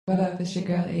What up, it's your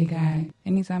girl A Guy.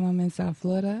 Anytime I'm in South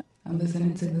Florida, I'm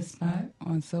listening to The Spot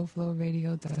on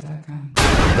SoFloRadio.com.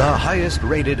 The highest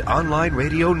rated online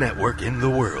radio network in the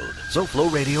world.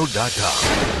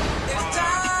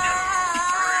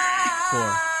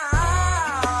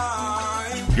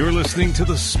 SoFloRadio.com. You're listening to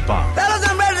The Spot. Fellas,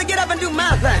 I'm ready to get up and do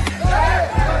my thing.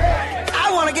 I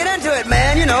want to get into it,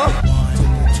 man, you know.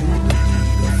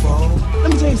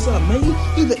 Let me tell you something,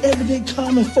 man. You the everyday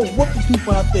common folk working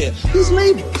people out there. These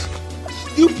laborers.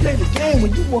 You play the game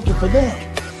when you working for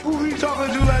them. Who are you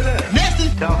talking to like that?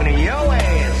 Nasty. Talking to your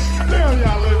ass. Damn,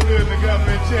 y'all look good in the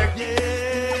government check.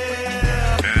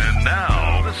 Yeah. And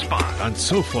now, The Spot on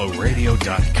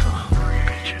SoFloRadio.com.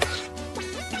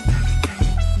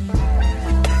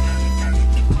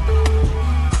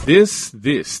 This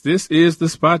is The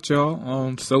Spot, y'all,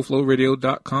 on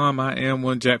SoFloRadio.com. I am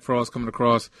one Jack Frost coming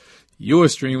across your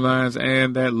streamlines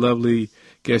and that lovely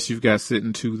guest you've got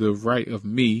sitting to the right of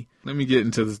me. Let me get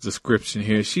into this description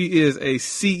here. She is a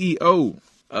CEO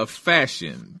of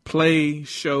fashion, play,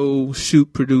 show,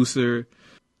 shoot producer,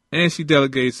 and she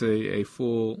delegates a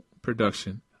full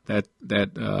production. That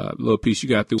little piece you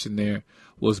got through in there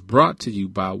was brought to you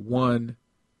by one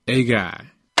A Guy.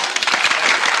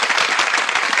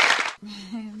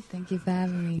 Thank you for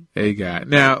having me. A Guy.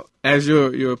 Now, as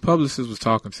your publicist was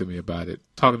talking to me about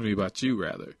you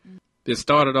rather, it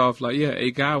started off like, yeah,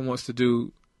 A Guy wants to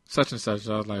do such and such.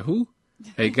 I was like, who?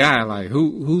 A Guy, like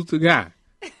who's the guy?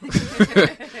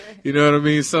 You know what I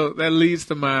mean? So that leads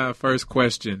to my first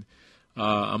question,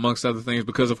 amongst other things,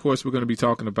 because of course we're going to be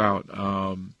talking about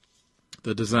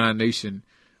the Design Nation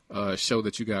show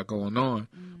that you got going on.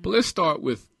 But let's start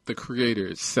with the creator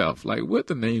itself. Like, where'd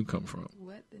the name come from?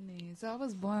 So I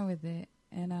was born with it,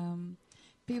 and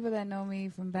people that know me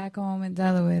from back home in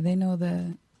Delaware, they know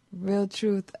the real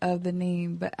truth of the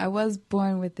name, but I was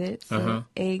born with it, so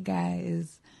A Guy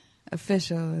is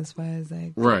official as far as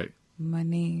like right. My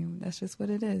name. That's just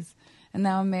what it is. And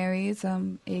now I'm married, so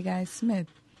I'm A Guy Smith.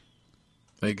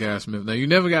 A Guy Smith. Now you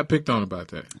never got picked on about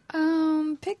that.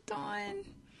 Picked on?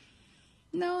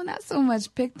 No, not so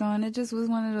much picked on. It just was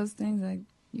one of those things like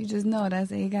you just know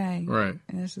that's A Guy, right?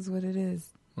 And that's just what it is.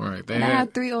 Right. And I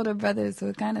have 3 older brothers, so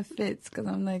it kind of fits because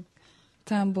I'm like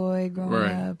tomboy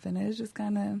growing up, and it's just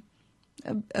kind of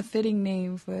a fitting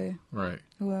name for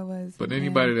who I was. But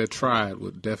anybody that tried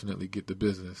would definitely get the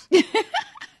business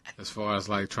as far as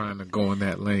like trying to go in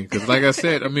that lane. Because like I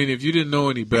said, I mean, if you didn't know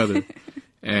any better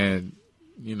and,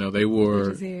 you know, they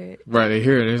were, just hear it. Right, they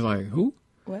hear it, it's like, who?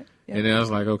 What? Yep. And then I was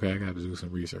like, okay, I got to do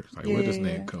some research. Like, where does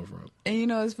name come from? And you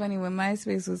know, it's funny, when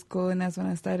MySpace was cool, and that's when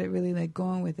I started really like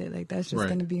going with it. Like, that's just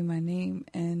going to be my name.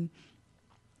 And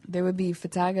there would be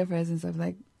photographers and stuff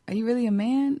like, are you really a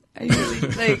man? Are you really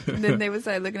like? Then they would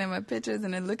start looking at my pictures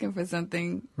and then looking for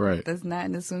something that's not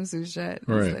in the swimsuit shot.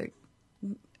 It's like,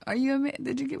 are you a man?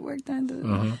 Did you get work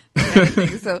done?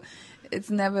 So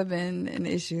it's never been an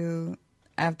issue.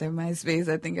 After MySpace,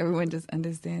 I think everyone just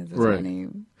understands my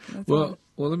name. Well,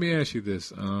 let me ask you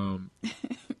this. I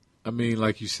mean,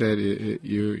 like you said,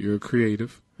 you're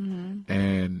creative,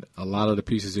 and a lot of the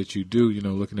pieces that you do, you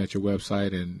know, looking at your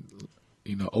website and,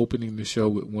 you know, opening the show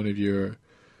with one of your,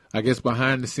 I guess,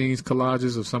 behind-the-scenes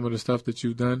collages of some of the stuff that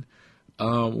you've done.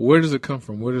 Where does it come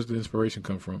from? Where does the inspiration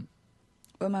come from?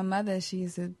 Well, my mother, she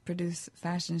used to produce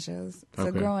fashion shows.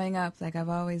 So growing up, like, I've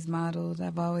always modeled.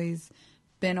 I've always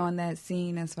been on that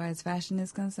scene as far as fashion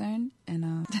is concerned, and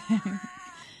I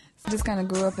just kind of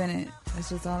grew up in it. That's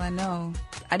just all I know.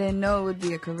 I didn't know it would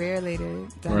be a career later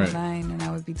down the line, and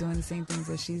I would be doing the same things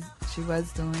that she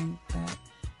was doing. But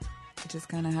it just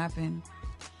kind of happened.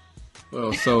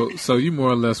 Well, so you more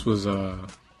or less was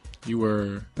you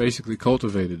were basically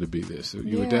cultivated to be this.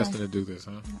 You were destined to do this,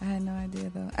 huh? I had no idea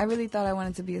though. I really thought I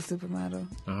wanted to be a supermodel.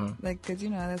 Like, cause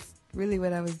you know that's really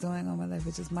what I was doing all my life,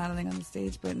 was just modeling on the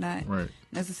stage, but not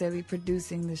necessarily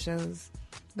producing the shows.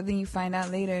 But then you find out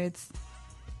later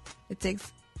it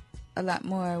takes a lot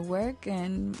more work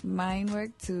and mind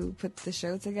work to put the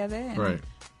show together. And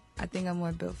I think I'm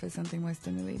more built for something more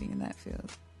stimulating in that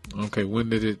field. Okay, when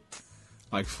did it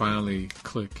like finally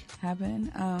click?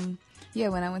 Happen?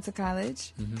 When I went to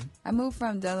college. I moved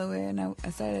from Delaware, and I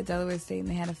started at Delaware State, and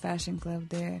they had a fashion club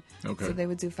there. Okay. So they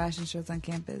would do fashion shows on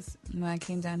campus. And when I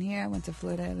came down here, I went to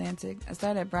Florida Atlantic. I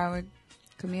started at Broward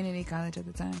Community College at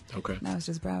the time. Okay. Now it's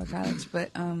just Broward College.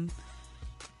 But Damn,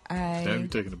 you're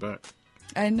taking it back.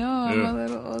 I know, I'm a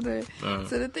little older.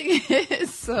 So the thing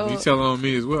is, you tell on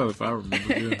me as well, if I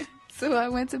remember. So I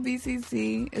went to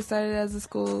BCC. It started as a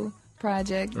school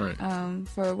project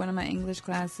for one of my English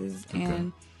classes.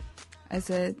 And I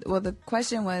said, well, the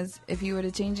question was, if you were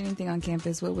to change anything on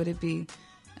campus, what would it be?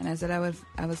 and I said I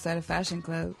would start a fashion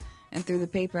club. And through the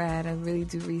paper ad, I really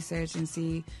do research and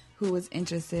see who was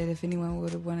interested, if anyone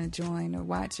would want to join or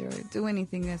watch or do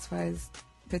anything as far as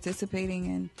participating.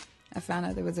 And I found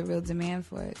out there was a real demand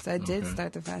for it. So I did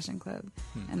start the fashion club,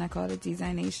 and I called it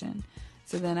Design Nation.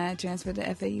 So then I transferred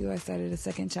to FAU. I started a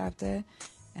second chapter,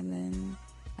 and then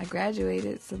I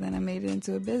graduated. So then I made it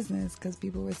into a business because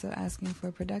people were still asking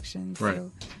for production. Right. So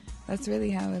that's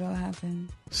really how it all happened.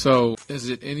 So is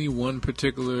it any one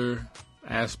particular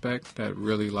aspect that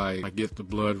really like get the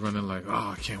blood running, like,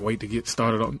 oh, I can't wait to get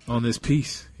started on this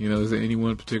piece? You know, is there any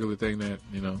one particular thing that,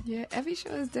 you know? Yeah, every show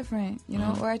is different, you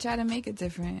know, or I try to make it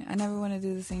different. I never want to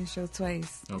do the same show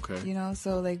twice. Okay. You know,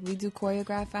 so like we do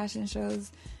choreographed fashion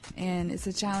shows, and it's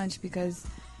a challenge because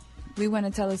we want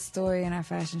to tell a story in our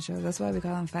fashion shows. That's why we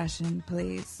call them fashion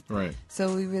plays. Right.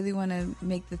 So we really want to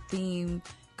make the theme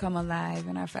come alive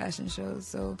in our fashion shows.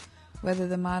 So whether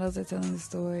the models are telling the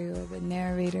story or the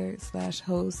narrator /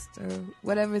 host or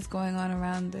whatever is going on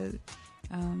around the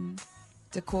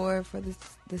decor for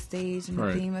the stage and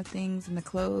the theme of things and the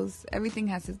clothes, everything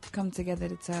has to come together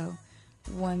to tell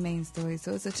one main story.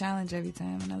 So it's a challenge every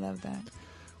time, and I love that.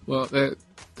 Well, to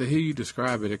hear you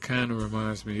describe it, it kind of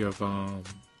reminds me of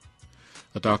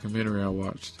a documentary I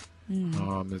watched.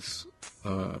 It's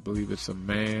I believe it's a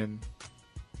man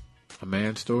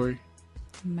story.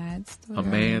 Mad story. A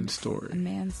man story. A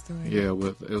man story. Yeah,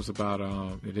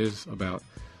 it is about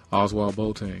Oswald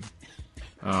Boateng.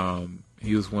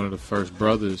 He was one of the first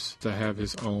brothers to have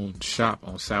his own shop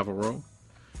on Savile Row,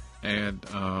 and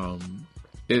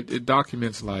it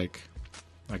documents, like,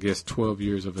 I guess 12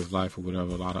 years of his life or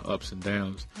whatever, a lot of ups and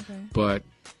downs. Okay. But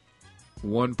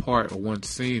one part or one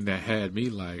scene that had me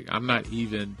like, I'm not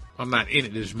in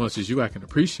it as much as you. I can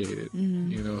appreciate it,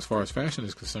 you know, as far as fashion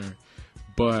is concerned.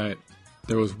 But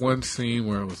there was one scene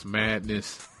where it was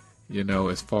madness, you know,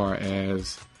 as far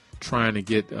as trying to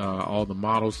get all the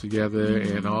models together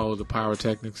and all the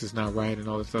pyrotechnics is not right and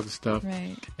all this other stuff.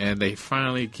 Right. And they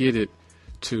finally get it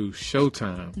to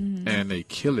Showtime, and they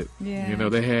kill it. Yeah. You know,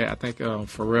 they had, I think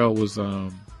Pharrell was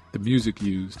the music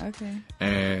used. Okay.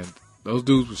 And those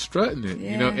dudes were strutting it,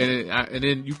 Yeah. you know, and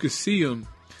then you could see him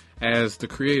as the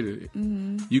creator.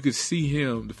 You could see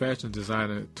him, the fashion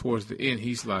designer, towards the end.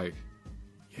 He's like,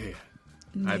 yeah,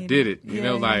 I did it. You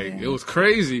know, like, it was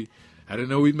crazy. I didn't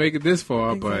know we'd make it this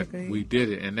far, but we did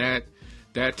it. And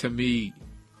that to me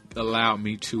allowed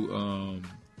me to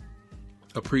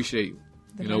appreciate,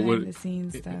 the you know, what the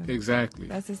scenes stuff. Exactly.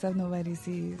 That's the stuff nobody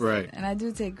sees. Right. And I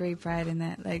do take great pride in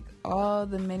that. Like, all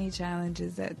the many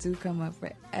challenges that do come up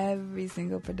for every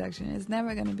single production, it's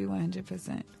never going to be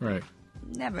 100%. Right.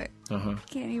 Never.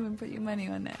 Can't even put your money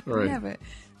on that. Right. Never.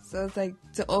 So it's like,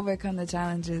 to overcome the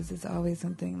challenges, it's always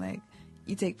something like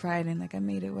you take pride in, like, I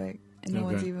made it work, and no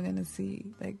one's even going to see,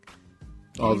 like,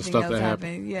 all the stuff else that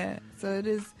happened. Yeah. So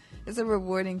it's a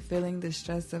rewarding feeling, the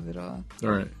stress of it all. All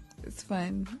right. It's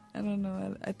fun. I don't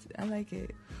know. I like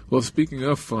it. Well, speaking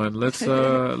of fun, let's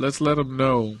let them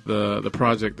know the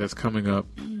project that's coming up,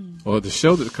 or the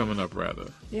show that's coming up, rather.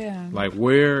 Yeah. Like,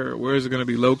 where is it going to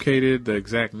be located? The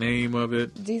exact name of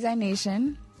it? Design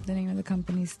Nation, the name of the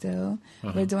company still.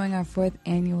 We're doing our 4th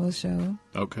annual show.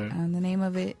 Okay. The name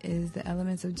of it is The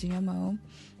Elements of GMO.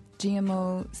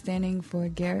 GMO standing for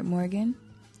Garrett Morgan.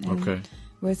 And Okay.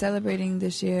 We're celebrating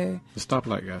this year. The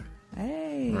stoplight guy.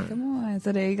 Hey, Right. come on.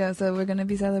 So there you go. So we're going to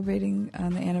be celebrating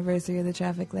on the anniversary of the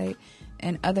traffic light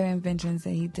and other inventions that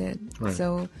he did. Right.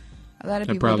 So a lot of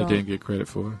That people probably don't, didn't get credit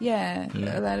for. Yeah,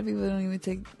 a lot of people don't even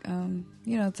take,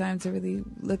 time to really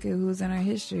look at who's in our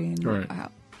history and Right. how,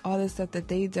 all the stuff that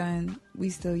they've done, we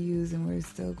still use and we're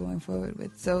still going forward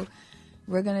with. So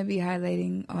we're going to be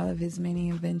highlighting all of his many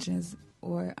inventions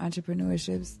or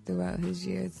entrepreneurships throughout his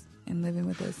years and living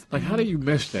with us. Like, how do you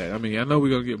mesh that? I mean, I know we're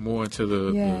going to get more into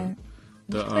the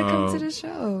come to the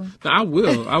show. I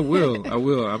will. I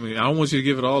mean, I don't want you to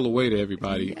give it all away to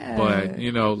everybody, Yeah. but,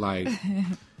 you know, like,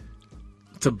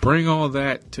 to bring all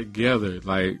that together,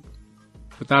 like,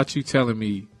 without you telling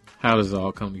me how does it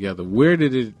all come together, where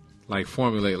did it, like,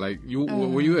 formulate? Like,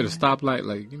 were you at a stoplight,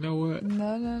 like, you know what?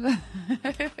 No.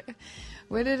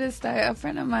 Where did it start? A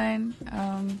friend of mine,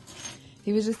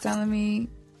 he was just telling me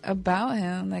about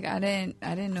him. Like, I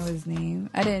didn't know his name.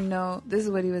 I didn't know. This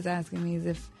is what he was asking me, is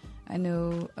if I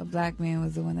knew a black man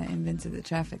was the one that invented the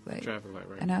traffic light. Traffic light,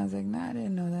 right. And I was like, nah, I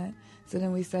didn't know that. So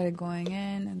then we started going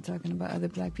in and talking about other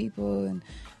black people and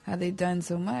how they've done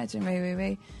so much and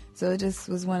right. So it just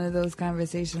was one of those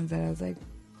conversations that I was like,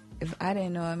 if I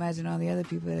didn't know, imagine all the other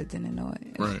people that didn't know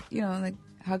it. Right. You know, like,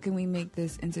 how can we make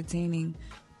this entertaining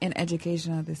and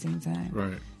educational at the same time.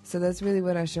 Right. So that's really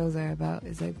what our shows are about.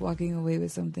 Is like walking away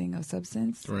with something of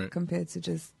substance compared to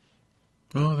just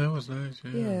oh, that was nice.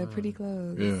 yeah, pretty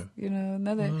clothes. Yeah. You know,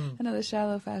 another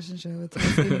shallow fashion show with some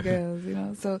skinny girls. You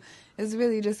know, so it's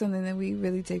really just something that we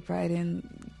really take pride in,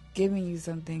 giving you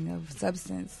something of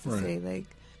substance to say like,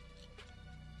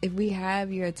 if we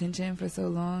have your attention for so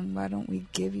long, why don't we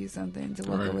give you something to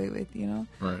walk away with? You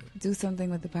know, do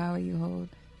something with the power you hold.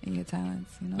 And your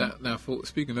talents, you know. Now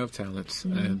speaking of talents,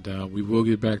 and we will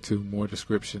get back to more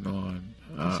description on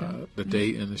the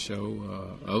date and the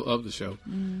show of the show.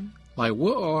 Like,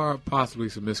 what are possibly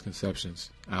some misconceptions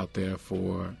out there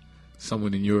for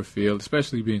someone in your field,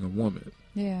 especially being a woman?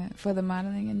 Yeah, for the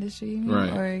modeling industry, you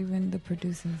mean? Or even the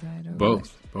producing side? Or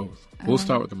both. We'll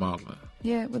start with the modeling.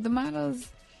 Yeah, with the models,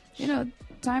 you know,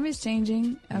 time is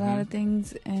changing. A lot of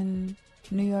things in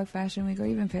New York Fashion Week or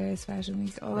even Paris Fashion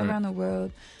Week, all around the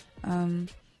world,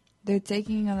 they're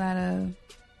taking a lot of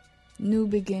new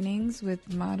beginnings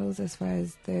with models as far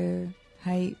as their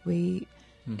height, weight,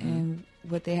 and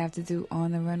what they have to do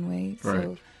on the runway.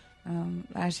 So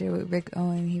last year with Rick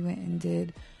Owen, he went and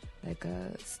did like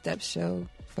a step show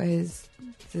for his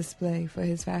display, for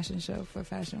his fashion show for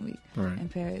Fashion Week in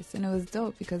Paris. And it was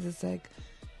dope because it's like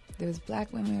there's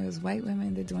black women, there's white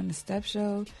women, they're doing the step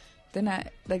show. They're not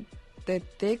like... They're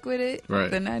thick with it.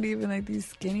 They're not even like these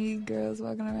skinny girls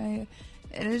walking around here.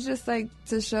 And it's just like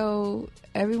to show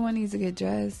everyone needs to get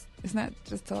dressed. It's not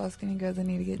just tall, skinny girls that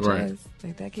need to get dressed.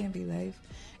 Like, that can't be life.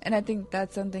 And I think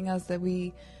that's something else that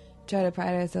we try to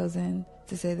pride ourselves in,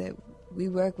 to say that we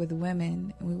work with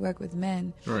women and we work with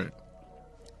men.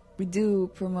 We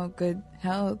do promote good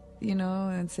health, you know,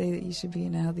 and say that you should be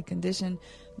in a healthy condition.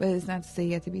 But it's not to say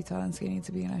you have to be tall and skinny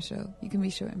to be in our show. You can be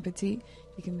short and petite.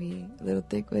 You can be a little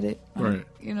thick with it.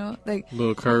 You know, like... a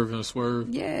little curve and a swerve.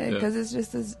 Yeah, because it's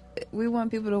just as... We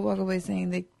want people to walk away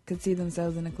saying they could see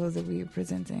themselves in the clothes that we are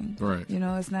presenting. You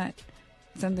know, it's not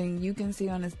something you can see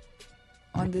on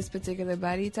this particular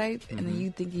body type, and then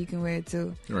you think you can wear it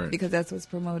too. Because that's what's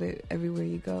promoted everywhere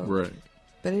you go.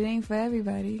 But it ain't for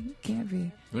everybody. It can't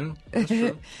be. Yeah, that's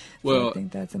true. Well, I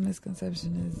think that's a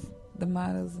misconception, is the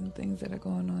models and things that are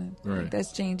going on. Like,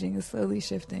 that's changing. It's slowly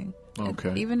shifting. Okay.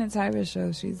 And even in Tyra's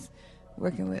show, she's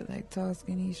working with like tall,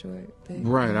 skinny, short. Thick.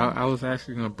 I was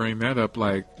actually going to bring that up,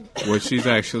 like what she's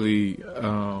actually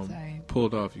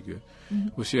pulled off. You good?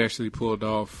 What she actually pulled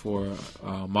off for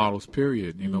models.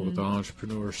 Period. You know, with the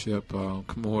entrepreneurship,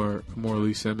 Kimora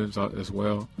Lee Simmons as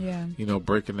well. Yeah. You know,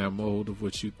 breaking that mold of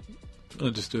what you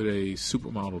understood a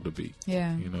supermodel to be.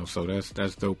 Yeah. You know, so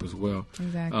that's dope as well.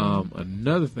 Exactly.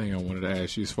 Another thing I wanted to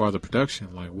ask you, as far as the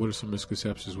production, like, what are some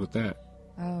misconceptions with that?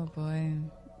 Oh boy,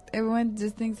 everyone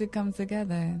just thinks it comes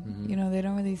together. You know, they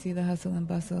don't really see the hustle and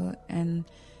bustle, and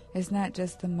it's not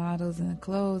just the models and the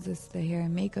clothes, it's the hair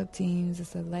and makeup teams,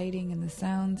 it's the lighting and the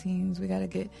sound teams. We got to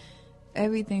get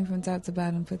everything from top to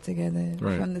bottom put together,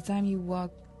 from the time you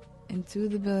walk into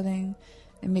the building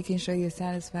and making sure you're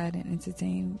satisfied and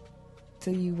entertained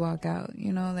till you walk out.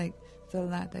 You know, like, it's a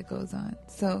lot that goes on.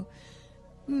 So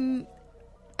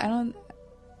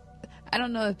I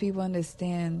don't know if people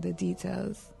understand the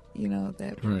details, you know,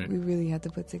 that we really have to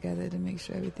put together to make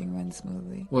sure everything runs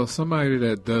smoothly. Well, somebody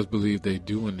that does believe they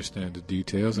do understand the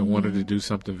details and wanted to do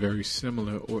something very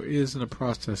similar, or is in the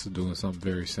process of doing something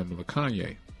very similar,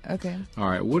 Kanye. Okay. All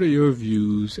right. What are your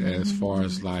views as far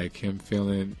as like him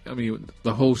feeling? I mean,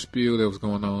 the whole spiel that was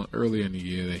going on earlier in the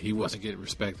year that he wasn't getting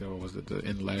respected, or was it the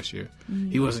end of last year?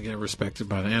 He wasn't getting respected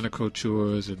by the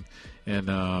Anacoutures and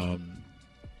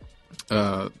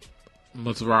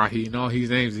Mizrahi and all these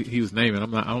names he was naming.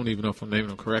 I don't even know if I'm naming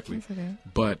them correctly. That's okay.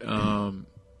 But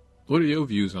what are your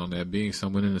views on that? Being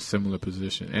someone in a similar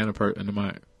position and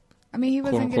I mean, he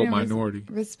wasn't getting minority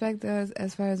respect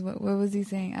as far as what was he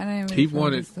saying? I don't even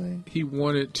know. He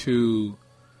wanted to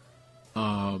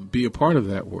be a part of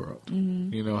that world.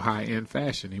 You know, high end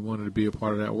fashion. He wanted to be a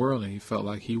part of that world, and he felt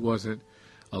like he wasn't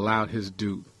allowed his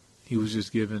due. He was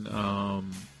just given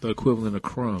the equivalent of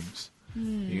crumbs.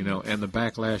 You know, and the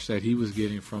backlash that he was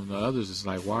getting from the others is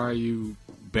like, why are you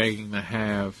begging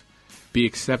to be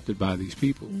accepted by these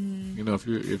people? You know, if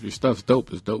your stuff's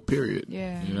dope, it's dope, period.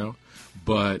 Yeah. You know,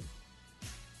 but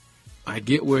I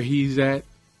get where he's at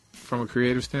from a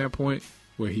creative standpoint,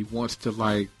 where he wants to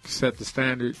like set the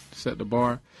standard, set the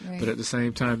bar, but at the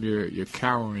same time you're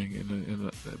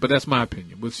cowering but that's my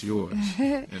opinion. What's yours?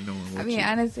 I mean,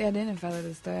 honestly, I didn't follow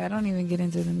the story. I don't even get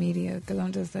into the media because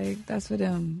I'm just like, that's for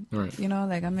them. You know,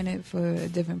 like, I'm in it for a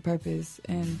different purpose,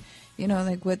 and you know,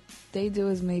 like, what they do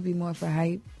is maybe more for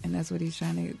hype, and that's what he's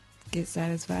trying to get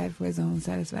satisfied for his own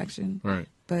satisfaction.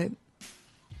 But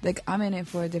like I'm in it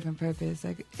for a different purpose.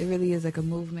 Like it really is like a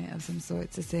movement of some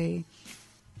sort to say,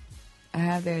 I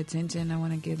have their attention. I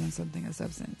want to give them something of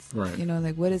substance. Right. You know,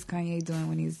 like what is Kanye doing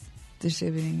when he's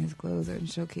distributing his clothes or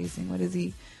showcasing? What is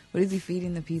he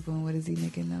feeding the people, and what is he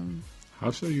making them?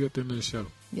 I'll show you at the end of the show.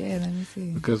 Yeah, let me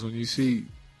see. Because when you see,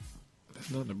 there's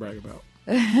nothing to brag about.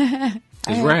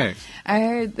 It's rags. I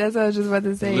heard, that's what I was just about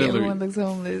to say. Literally. Everyone looks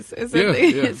homeless or Yeah,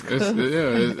 something.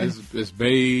 yeah. It's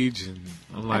beige, and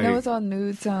I'm like, I know it's all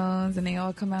nude tones, and they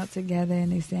all come out together,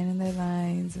 and they stand in their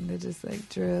lines, and they're just like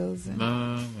drills. And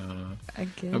nah. I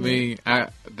get I it. mean,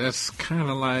 that's kind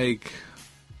of like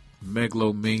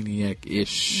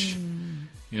megalomaniac-ish.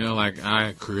 You know, like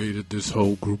I created this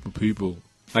whole group of people.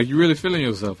 Like you're really feeling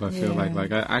yourself. I feel Yeah.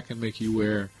 like I can make you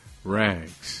wear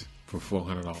rags for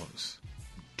 $400.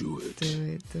 Do it.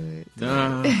 Do it.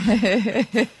 Nah. And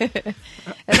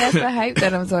that's the hype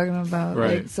that I'm talking about.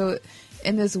 Right. Like, so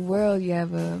in this world, you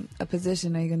have a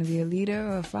position. Are you going to be a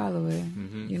leader or a follower?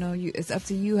 Mm-hmm. You know, it's up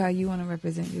to you how you want to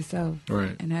represent yourself,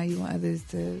 Right. and how you want others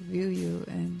to view you,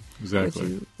 and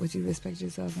Exactly. what you respect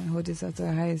yourself and hold yourself to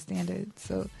a higher standard.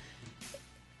 So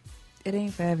it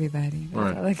ain't for everybody. That's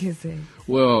Right. all I can say.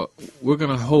 Well, we're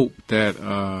gonna hope that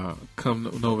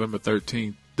come November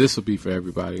 13th, this will be for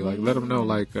everybody. Like, let them know,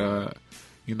 like,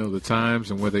 you know, the times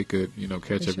and where they could, you know,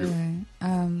 catch For up.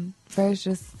 sure. First,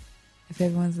 just if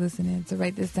everyone's listening, to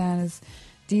write this down is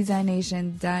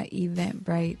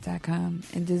designation.eventbrite.com.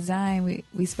 And design,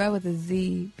 we spell with a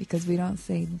Z because we don't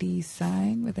say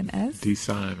design with an S.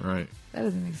 D-sign, right? That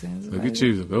doesn't make sense. Look Why at is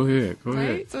you. Go ahead. Go ahead.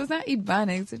 Right? So it's not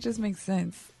Ebonics. It just makes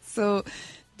sense. So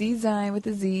design with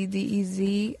a Z,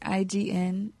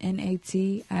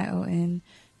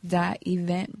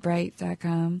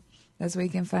 DEZIGNNATION.eventbrite.com. That's where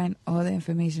you can find all the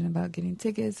information about getting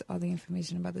tickets, all the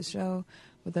information about the show,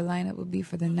 what the lineup will be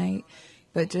for the night.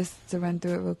 But just to run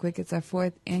through it real quick, it's our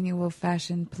 4th annual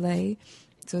fashion play.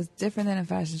 So it's different than a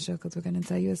fashion show because we're going to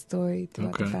tell you a story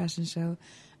throughout the Okay. fashion show.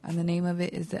 And the name of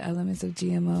it is The Elements of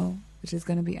GMO, which is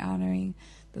going to be honoring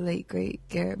the late, great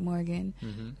Garrett Morgan,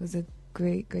 who's a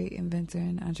great, great inventor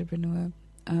and entrepreneur.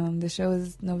 The show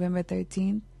is November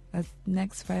 13th. That's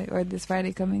next Friday, or this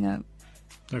Friday coming up.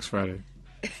 Next Friday.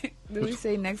 Did we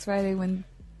say next Friday when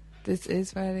this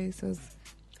is Friday? So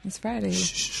it's Friday.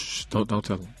 Shh. Don't tell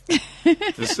them.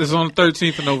 It's on the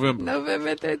 13th of November.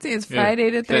 November 13th. It's Yeah. Friday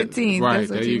the 13th. Right. That's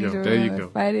what There you you need go. to There you remember. go.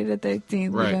 Friday the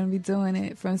 13th. Right. We're going to be doing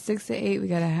it from 6 to 8. We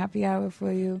got a happy hour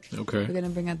for you. Okay. We're going to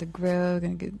bring out the grill. We're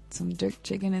going to get some jerk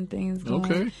chicken and things going.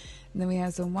 Okay. And then we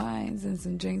have some wines and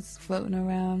some drinks floating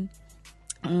around.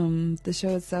 The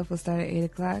show itself will start at 8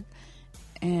 o'clock.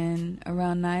 And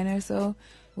around 9 or so,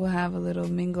 we'll have a little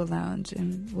mingle lounge.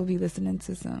 And we'll be listening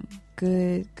to some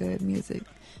good music.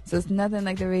 So it's nothing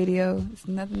like the radio. It's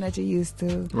nothing that you're used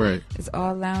to. Right. It's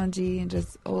all loungy and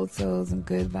just old souls and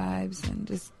good vibes and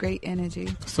just great energy.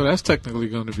 So that's technically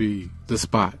going to be the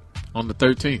spot on the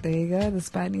 13th. There you go. The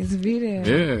spot needs to be there.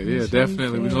 Yeah, Make sure definitely.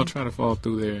 you We're there. going to try to fall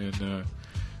through there and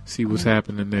see what's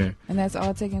happening there. And that's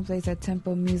all taking place at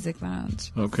Temple Music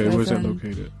Lounge. Okay, So where's it's that in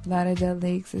located? Lauderdale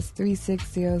Lakes. It's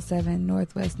 3607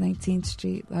 Northwest 19th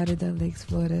Street, Lauderdale Lakes,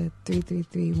 Florida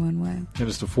 33311. And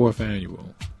it's the 4th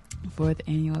annual. 4th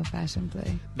annual fashion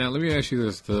play. Now, let me ask you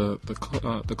this: the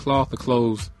cloth, the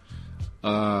clothes.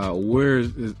 Are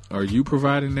you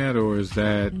providing that, or is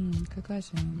that? Good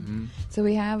question. So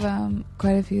we have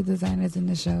quite a few designers in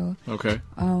the show. Okay.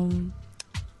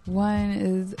 One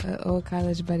is an old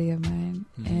college buddy of mine,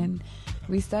 and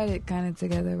we started kind of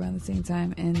together around the same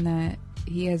time in that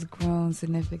he has grown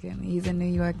significantly. He's in New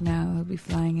York now. He'll be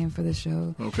flying in for the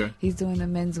show. Okay. He's doing the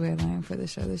menswear line for the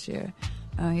show this year.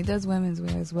 He does women's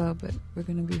wear as well, but we're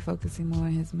going to be focusing more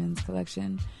on his men's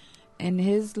collection. And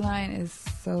his line is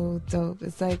so dope.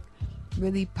 It's like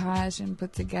really posh and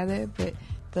put together, but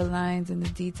the lines and the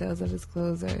details of his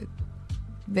clothes are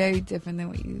very different than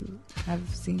what you have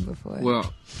seen before.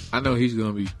 Well, I know he's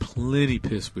going to be plenty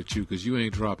pissed with you because you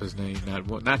ain't drop his name,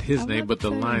 not his I'm name, about but the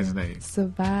to tell line's you, name.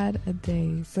 Savad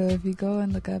Ade. So if you go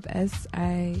and look up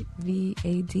SIVAD,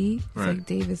 it's Right. like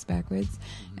Davis backwards,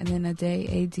 and then Ade,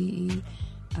 ADE.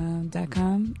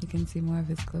 .com, you can see more of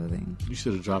his clothing. You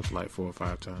should have dropped it like 4 or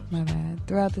 5 times. My bad.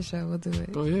 Throughout the show, we'll do it.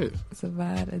 Go ahead.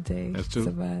 Savad Ade. That's 2.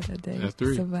 Savad Ade. That's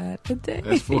 3. Savad Ade.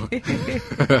 That's 4.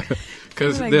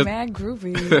 Because like mad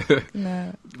groovy.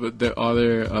 No. But are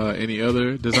there any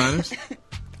other designers?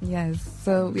 Yes.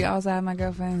 So we also have my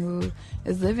girlfriend who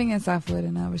is living in South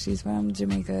Florida now, but she's from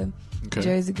Jamaica. Okay.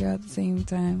 Jersey girl at the same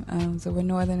time. So we're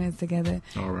Northerners together.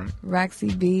 All right.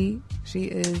 Roxy B, she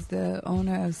is the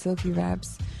owner of Silky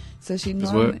Wraps. So Is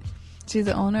what? she's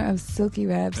the owner of Silky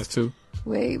Wraps. That's 2.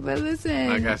 Wait, but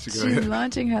listen. I got you. Go She's ahead.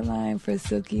 launching her line for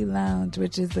Silky Lounge,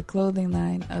 which is the clothing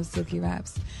line of Silky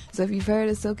Wraps. So if you've heard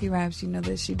of Silky Wraps, you know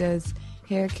that she does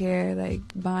hair care, like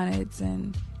bonnets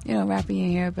and, wrapping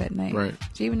your hair up at night. Right.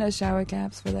 She even does shower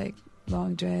caps for like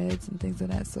long dreads and things of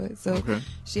that sort. So Okay.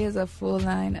 she has a full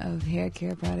line of hair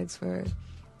care products for,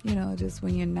 just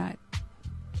when you're not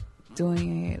doing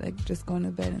your hair, like just going to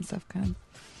bed and stuff kind of.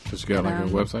 But you got like a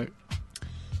website?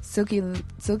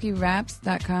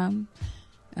 SilkyWraps.com.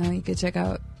 You can check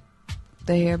out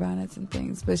the hair bonnets and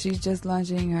things. But she's just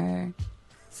launching her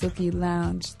Silky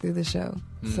Lounge through the show.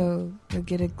 So you'll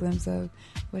get a glimpse of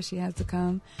what she has to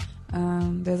come.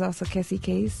 There's also Kessie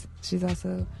Case. She's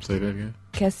also... Say that again?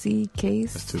 Kessie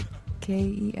Case. That's 2.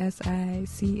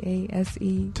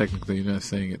 Kesicase. Technically, you're not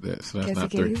saying it that, so that's Kessie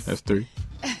not 3. Case. That's 3.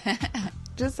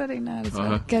 Just so they know how to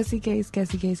spell. Kessie Case.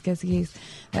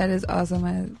 That is also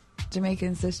my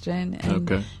Jamaican sister,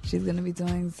 and she's going to be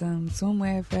doing some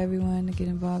swimwear for everyone to get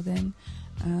involved in.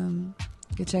 You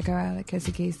can check her out at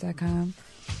KessieCase.com.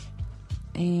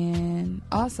 And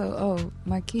also,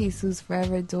 Marquise, who's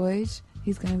Forever Deutsch,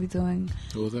 he's going to be doing...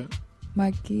 What was that?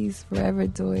 Marquise Forever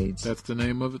Deutsch. That's the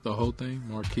name of it, the whole thing?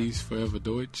 Marquise Forever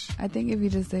Deutsch? I think if you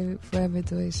just say Forever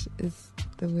Deutsch, it's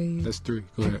the way you... That's 3.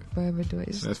 Go ahead. Forever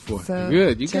Deutsch. That's 4. So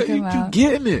good. You getting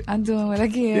it. I'm doing what I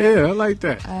can. Yeah, I like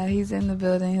that. He's in the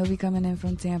building. He'll be coming in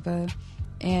from Tampa.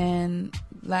 And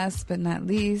last but not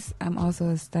least, I'm also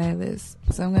a stylist.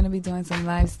 So I'm going to be doing some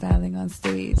live styling on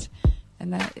stage.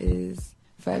 And that is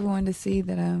for everyone to see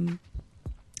that I'm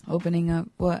opening up.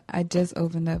 Well, I just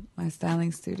opened up my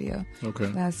styling studio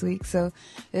last week. So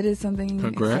it is something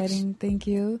exciting, thank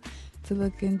you, to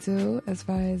look into as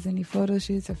far as any photo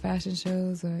shoots or fashion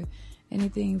shows or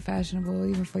anything fashionable,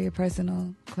 even for your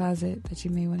personal closet that you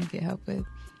may want to get help with.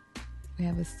 We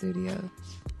have a studio.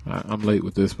 I'm late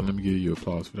with this, but let me give you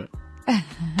applause for that.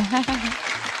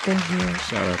 Thank you.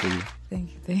 Shout out to you. Thank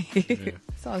you. Yeah.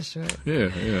 It's all short. Yeah.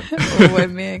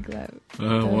 One man clap.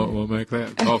 One man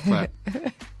clap. Golf clap.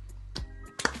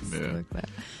 Yeah.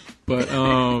 But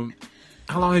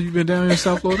how long have you been down here in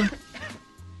South Florida?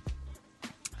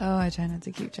 Oh, I try not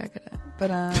to keep track of that.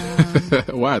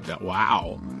 But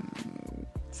Wow.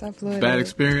 South Florida. Bad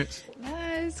experience?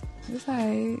 Nah, it's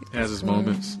alright. Has its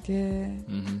moments. Yeah.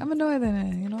 Mm-hmm. I'm a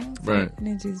northerner, Right.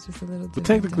 Energy's just a little different. But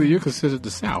technically, you're considered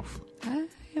the South. I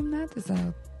am not the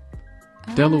South.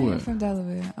 Delaware. I'm from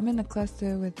Delaware. I'm in a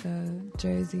cluster with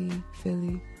Jersey,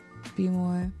 Philly,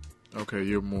 B-more. Okay,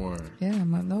 you're more... Yeah,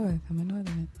 I'm up north. I'm a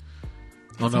northerner.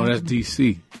 Oh, no, that's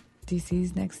D.C.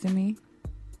 D.C.'s next to me.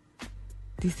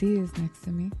 D.C. is next to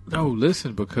me. No,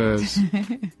 listen, because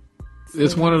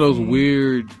it's one of those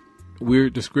weird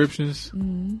descriptions.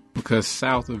 Mm-hmm. Because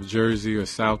south of Jersey or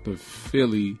south of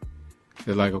Philly,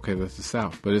 they're like, okay, that's the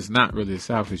South. But it's not really the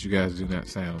South because you guys do not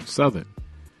sound Southern.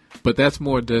 But that's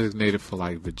more designated for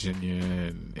like Virginia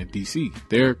and D.C.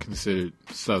 They're considered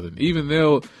Southern. Even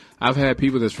though I've had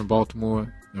people that's from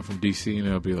Baltimore and from D.C. and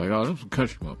they'll be like, oh, that's some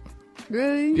country motherfucker.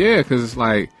 Really? Yeah, because it's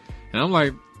like, and I'm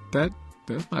like, that's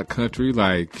not country.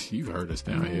 Like, you've heard us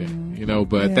down here,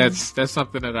 but that's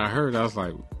something that I heard. I was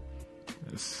like,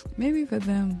 maybe for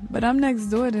them. But I'm next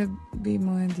door to be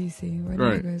more in D.C. We're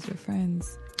neighbors, we're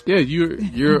friends. Yeah,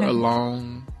 you're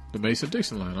along the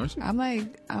Mason-Dixon line, aren't you?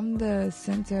 I'm the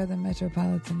center of the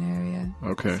metropolitan area.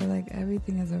 Okay. So like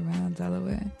everything is around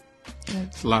Delaware.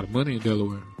 It's a lot of money in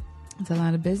Delaware. It's a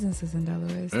lot of businesses in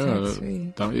Delaware. It's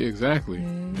tax-free. Exactly.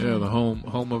 Yeah, the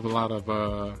home of a lot of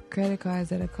credit cards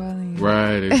that are calling you.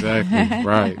 Right, exactly.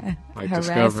 Right. Like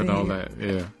discovering all that.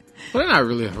 Yeah. Well, they're not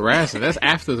really harassing. That's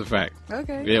after the fact.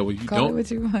 Okay. Yeah, when you Call it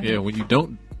what you want. Yeah, when you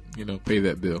don't, pay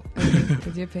that bill.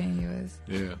 Because you're paying yours.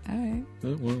 Yeah. All right.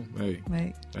 Well, hey.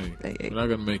 Hey. We're not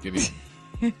gonna make any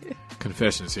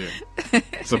confessions here.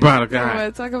 It's about a guy. I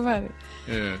want to talk about it.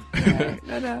 Yeah. Right.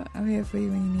 No, I'm here for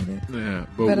you when you need it. Yeah,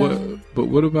 but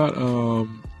what about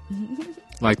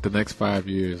like the next 5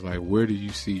 years? Like, where do you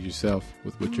see yourself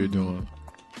with what you're doing?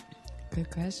 Good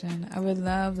question. I would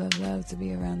love to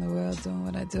be around the world doing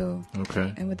what I do.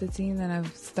 Okay. And with the team that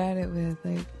I've started with,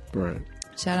 like, right.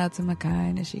 Shout out to Makai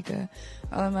and Ashika,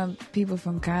 all of my people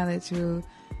from college who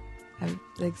have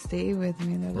like stayed with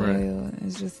me and they're loyal.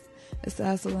 It's just it's the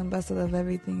hustle and bustle of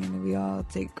everything, and we all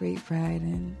take great pride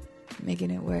in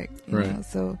making it work. You know,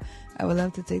 so I would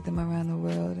love to take them around the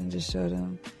world and just show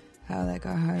them how like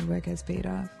our hard work has paid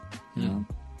off. You know.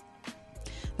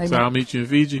 Like so I'll meet you in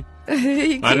Fiji.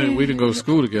 We didn't go to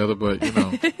school together, but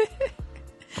my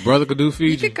brother could do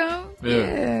Fiji. You could come.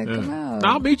 Yeah, come out.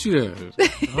 I'll meet you there. You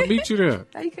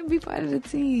can be part of the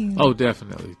team. Oh,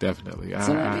 definitely.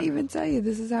 So let me even tell you,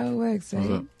 this is how it works,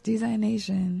 right? Design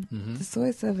Nation, the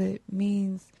source of it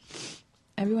means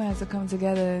everyone has to come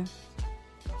together,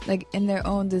 like in their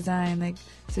own design. Like,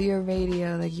 so your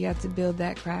radio, like you have to build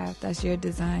that craft. That's your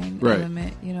design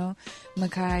element, you know.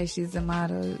 Makai, she's a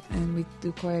model, and we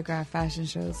do choreograph fashion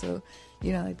shows. So,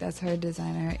 you know, like that's her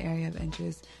design, her area of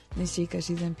interest. Nishika,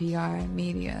 she's in PR and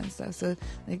media and stuff. So,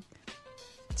 like,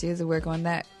 she has to work on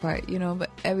that part, you know, but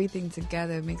everything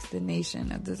together makes the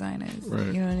nation of designers.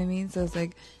 Right. You know what I mean? So it's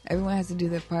like everyone has to do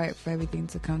their part for everything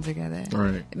to come together.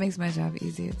 Right. It makes my job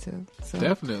easier too. So.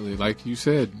 Definitely. Like you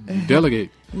said, you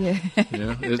delegate. Yeah. You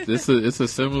know, it's a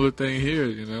similar thing here,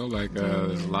 you know, like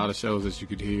there's a lot of shows that you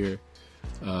could hear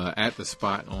at the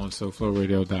spot on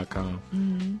SoFloRadio.com.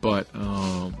 Mm-hmm. But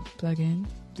plug in.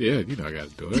 Yeah, you know I got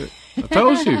to do it. I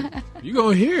told you. You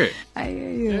going to hear it. I hear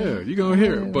you. Yeah, you going to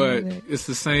hear it. But it's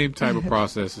the same type of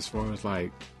process as far as,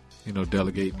 like, you know,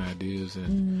 delegating ideas.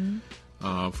 And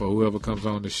for whoever comes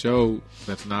on the show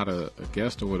that's not a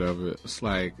guest or whatever, it's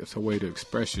like it's a way to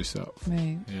express yourself.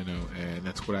 Right. You know, and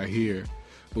that's what I hear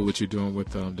with what you're doing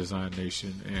with Design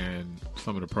Nation and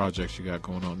some of the projects you got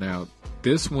going on. Now,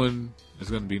 this one is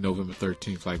going to be November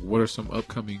 13th. Like, what are some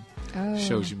upcoming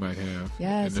shows you might have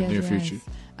in the near future?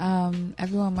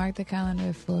 Everyone mark the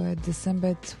calendar for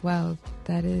December 12th.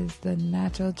 That is the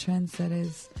Natural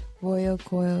Trendsetters Royal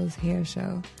Coils Hair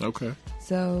Show. Okay.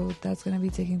 So that's going to be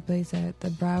taking place at the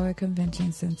Broward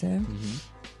Convention Center.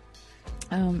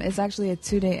 Mm-hmm. It's actually a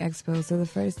 2-day expo. So the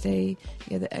first day,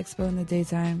 you have the expo in the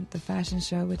daytime, the fashion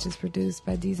show, which is produced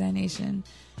by Design Nation.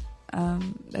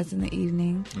 That's in the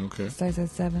evening. Okay. It starts at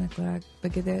 7 o'clock,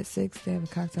 but get there at 6. They have a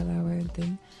cocktail hour and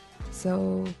thing.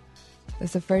 So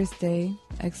that's the first day,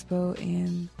 expo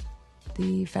and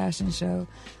the fashion show.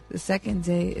 The second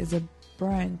day is a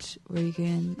brunch where you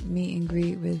can meet and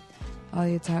greet with all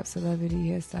your top celebrity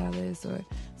hairstylists or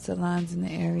salons in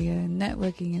the area,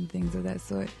 networking and things of that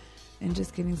sort, and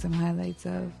just getting some highlights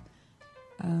of,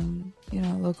 you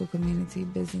know, local community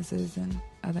businesses and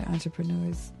other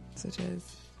entrepreneurs such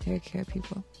as hair care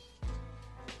people.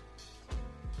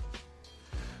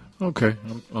 Okay,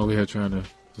 I'm over here trying to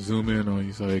zoom in on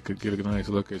you so they could get a nice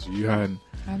look at you. You hiding?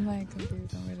 I'm like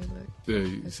confused on where to look. Yeah,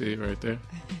 you see it right there?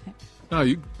 No,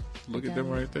 you look at them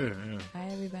right there. Yeah. Hi,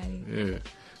 everybody. Yeah.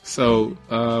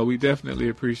 So we definitely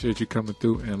appreciate you coming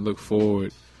through and look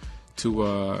forward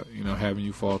to you know, having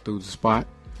you fall through the spot.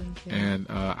 Thank you. And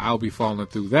I'll be falling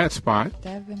through that spot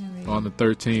Definitely on the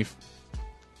 13th.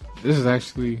 This is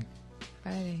actually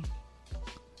Friday.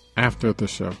 After the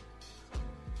show.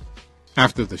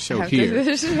 After the show After here.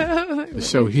 the show. The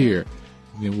show here.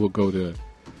 And then we'll go to...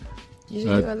 You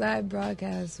should do a live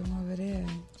broadcast from over there.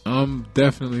 I'm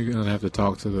definitely going to have to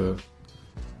talk to the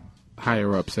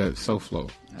higher-ups at SoFlo.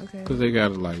 Okay. Because they got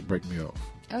to, like, break me off.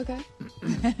 Okay.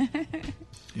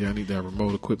 Yeah, I need that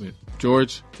remote equipment.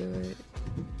 George? Do it.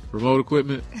 Remote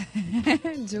equipment?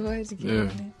 George, Yeah,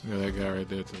 that guy right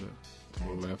there to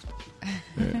the left.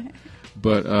 Yeah.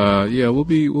 But yeah, we'll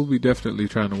be definitely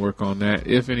trying to work on that.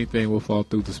 If anything, we'll fall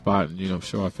through the spot and, you know,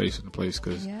 show our face in the place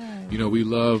because you know, we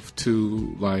love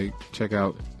to, like, check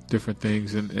out different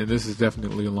things, and this is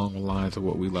definitely along the lines of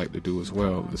what we like to do as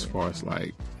well, as far as,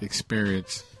 like,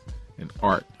 experience and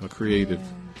art, a creative,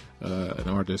 an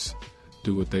artist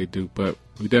do what they do. But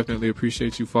we definitely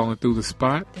appreciate you falling through the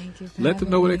spot. Thank you for Let them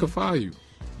know where they can follow you.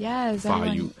 Yes. Follow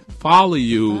you.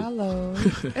 Follow.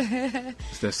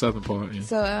 It's that southern part. Yeah.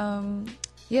 So,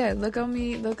 yeah, look on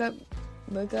me. Look up.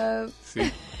 See,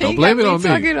 don't blame it on me.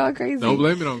 Talking all crazy. Don't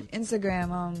blame it on me.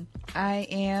 Instagram. I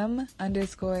am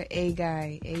 _a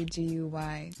guy,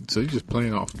 AGUY. So you're just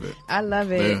playing off of it. I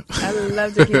love it. Yeah. I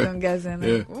love to keep them guessing. Like,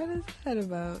 Yeah. what is that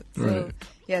about? So, Right.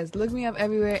 yes, look me up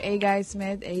everywhere. A Guy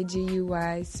Smith,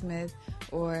 AGUY Smith,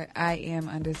 or I am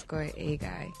 _a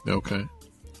guy. Okay.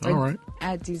 Or All right.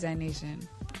 At Design Nation.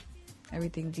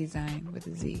 Everything design with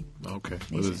a Z. Okay.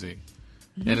 Nation. With a Z.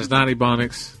 And it's not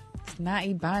Ebonics. It's not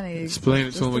Ebonics. Explain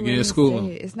it to them That's the again way in to school.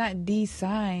 say it. It's not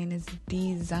design. It's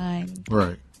design.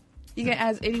 Right. You can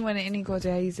ask anyone in any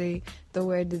culture how you say the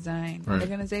word design. Right. They're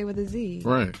going to say it with a Z.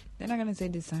 Right. They're not going to say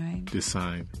design.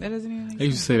 Design. That doesn't even make I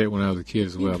used to sense. say that when I was a kid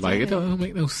as well. Like, it don't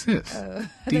make no sense. I thought you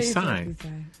said Design.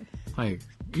 design. Like,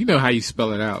 you know how you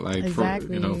spell it out. Like,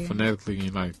 Exactly. phonetically,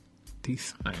 you're like,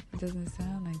 design. It doesn't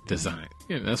sound like that. Design.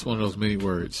 Yeah, that's one of those many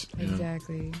words. You know?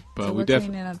 Exactly. But so we we're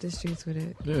definitely... cleaning up the streets with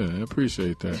it. Yeah, I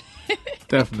appreciate that.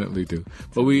 Definitely do.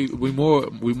 But we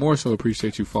more so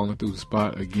appreciate you falling through the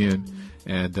spot again,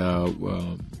 and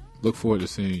look forward to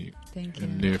seeing you Thank you.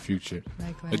 in the near future.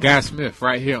 Likewise. The Guy Smith,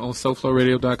 right here on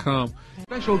SoFloRadio.com.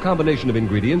 Special combination of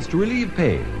ingredients to relieve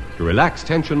pain, to relax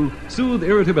tension, soothe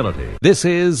irritability. This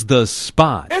is The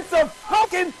Spot. It's a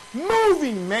fucking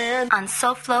movie, man. On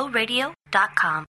SoFloRadio.com.